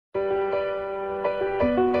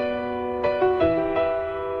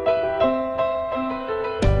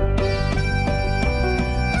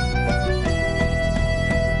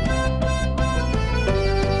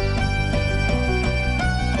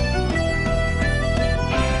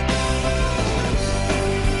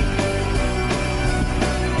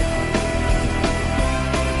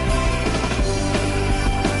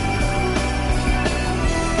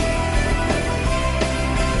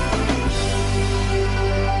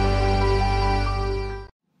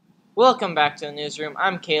Welcome back to the newsroom.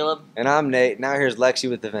 I'm Caleb. And I'm Nate. Now here's Lexi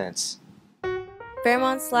with events.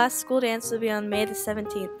 Fairmont's last school dance will be on May the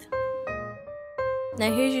 17th.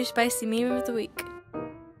 Now here's your spicy meme of the week.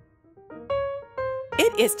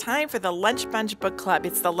 It is time for the Lunch Bunch Book Club.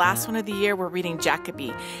 It's the last one of the year. We're reading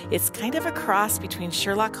Jacoby. It's kind of a cross between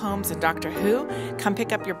Sherlock Holmes and Doctor Who. Come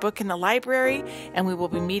pick up your book in the library, and we will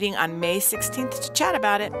be meeting on May 16th to chat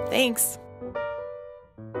about it. Thanks.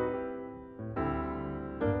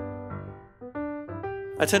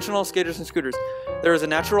 Attention all skaters and scooters. There is a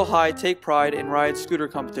natural high take pride in ride scooter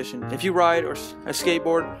competition. If you ride or a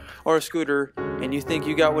skateboard or a scooter and you think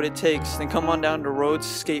you got what it takes, then come on down to Rhodes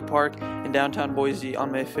Skate Park in downtown Boise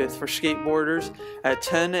on May 5th for skateboarders at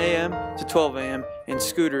 10 a.m. to 12 a.m. and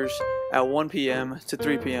scooters at 1 p.m. to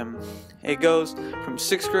 3 p.m. It goes from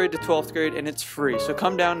 6th grade to 12th grade and it's free. So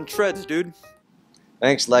come down and treads, dude.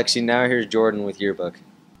 Thanks, Lexi. Now here's Jordan with yearbook.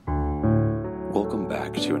 Welcome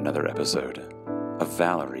back to another episode of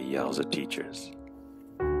Valerie Yells at Teachers.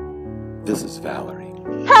 This is Valerie.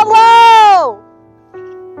 Hello!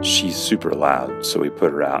 She's super loud, so we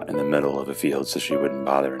put her out in the middle of a field so she wouldn't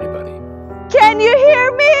bother anybody. Can you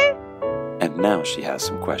hear me? And now she has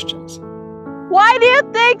some questions. Why do you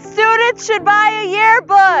think students should buy a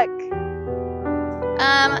yearbook?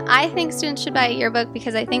 I think students should buy a yearbook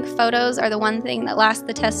because I think photos are the one thing that lasts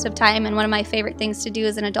the test of time, and one of my favorite things to do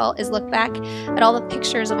as an adult is look back at all the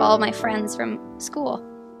pictures of all my friends from school.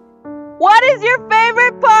 What is your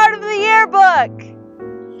favorite part of the yearbook?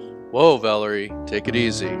 Whoa, Valerie, take it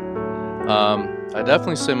easy. I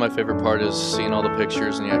definitely say my favorite part is seeing all the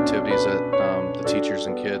pictures and the activities that the teachers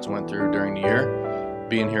and kids went through during the year.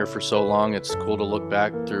 Being here for so long, it's cool to look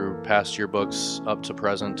back through past yearbooks up to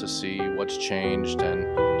present to see what's changed and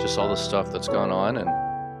just all the stuff that's gone on.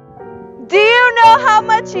 And do you know how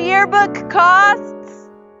much a yearbook costs?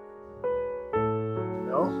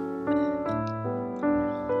 No.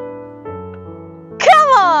 Come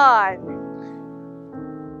on!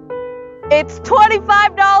 It's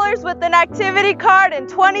 $25 with an activity card and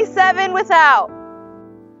 $27 without.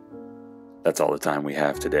 That's all the time we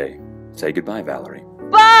have today. Say goodbye, Valerie.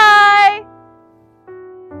 Bye!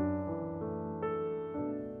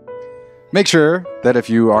 Make sure that if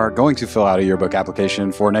you are going to fill out a yearbook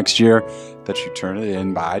application for next year, that you turn it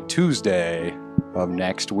in by Tuesday of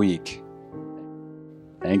next week.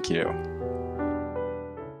 Thank you.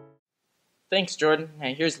 Thanks, Jordan.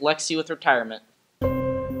 Now here's Lexi with retirement.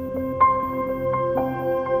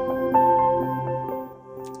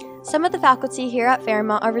 Some of the faculty here at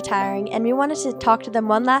Fairmont are retiring, and we wanted to talk to them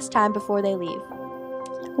one last time before they leave.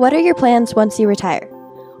 What are your plans once you retire?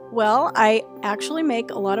 Well, I actually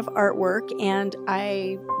make a lot of artwork, and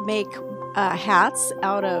I make hats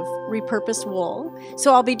out of repurposed wool.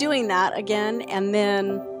 So I'll be doing that again, and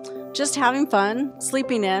then just having fun,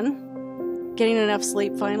 sleeping in, getting enough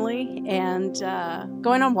sleep finally, and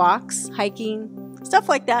going on walks, hiking, stuff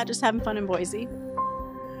like that, just having fun in Boise.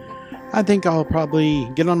 I think I'll probably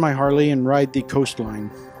get on my Harley and ride the coastline.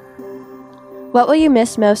 What will you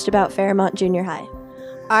miss most about Fairmont Junior High?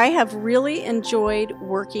 I have really enjoyed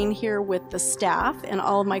working here with the staff and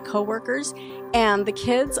all of my coworkers, and the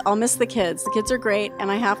kids. I'll miss the kids. The kids are great, and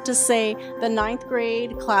I have to say the 9th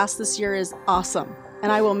grade class this year is awesome,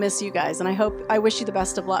 and I will miss you guys, and I wish you the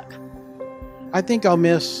best of luck. I think I'll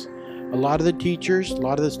miss a lot of the teachers, a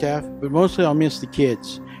lot of the staff, but mostly I'll miss the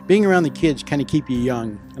kids. Being around the kids kind of keep you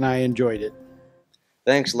young, and I enjoyed it.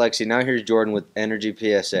 Thanks, Lexi. Now here's Jordan with Energy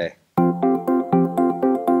PSA.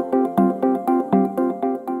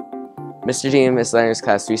 Mr. Dean and Ms. Leonard's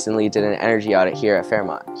class recently did an energy audit here at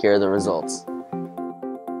Fairmont. Here are the results.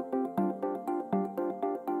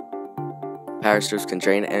 Power strips can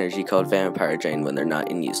drain energy called phantom power drain when they're not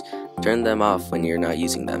in use. Turn them off when you're not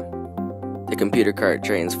using them. The computer cart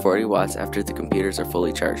drains 40 watts after the computers are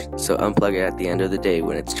fully charged, so unplug it at the end of the day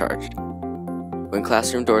when it's charged. When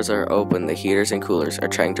classroom doors are open, the heaters and coolers are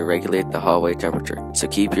trying to regulate the hallway temperature, so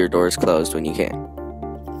keep your doors closed when you can.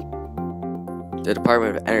 The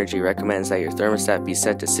Department of Energy recommends that your thermostat be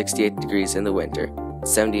set to 68 degrees in the winter,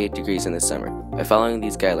 78 degrees in the summer. By following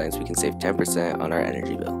these guidelines, we can save 10% on our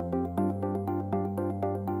energy bill.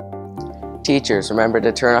 Teachers, remember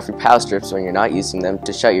to turn off your power strips when you're not using them,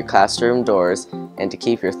 to shut your classroom doors, and to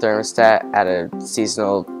keep your thermostat at a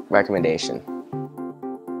seasonal recommendation.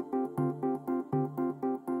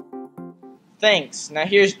 Thanks. Now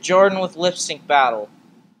here's Jordan with Lip Sync Battle.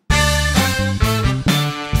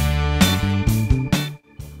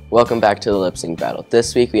 Welcome back to the Lip Sync Battle.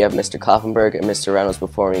 This week we have Mr. Kloppenberg and Mr. Reynolds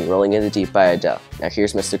performing Rolling in the Deep by Adele. Now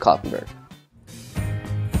here's Mr. Kloppenberg.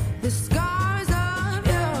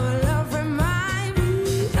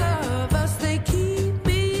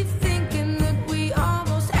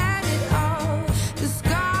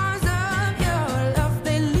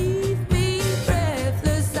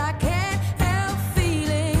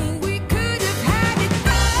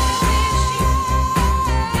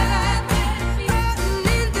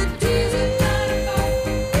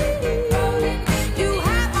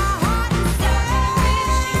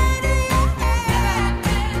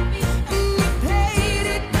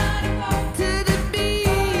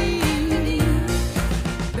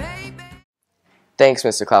 Thanks,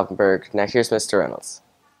 Mr. Kloppenberg. Now here's Mr. Reynolds.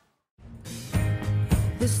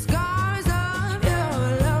 The scars of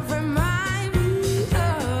your love remind me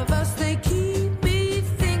of us. They keep me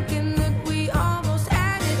thinking that we almost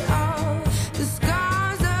had it all. The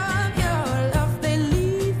scars of your love, they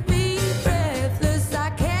leave me breathless.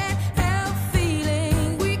 I can't help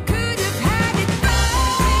feeling we could have had it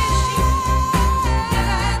all.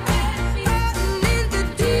 In the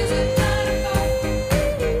deep,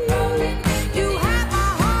 you have my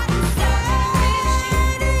heart inside.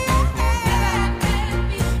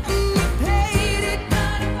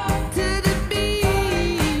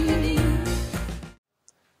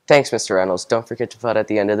 Thanks, Mr. Reynolds. Don't forget to vote at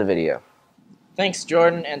the end of the video. Thanks,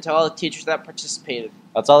 Jordan, and to all the teachers that participated.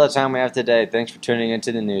 That's all the time we have today. Thanks for tuning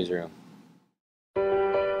into the newsroom.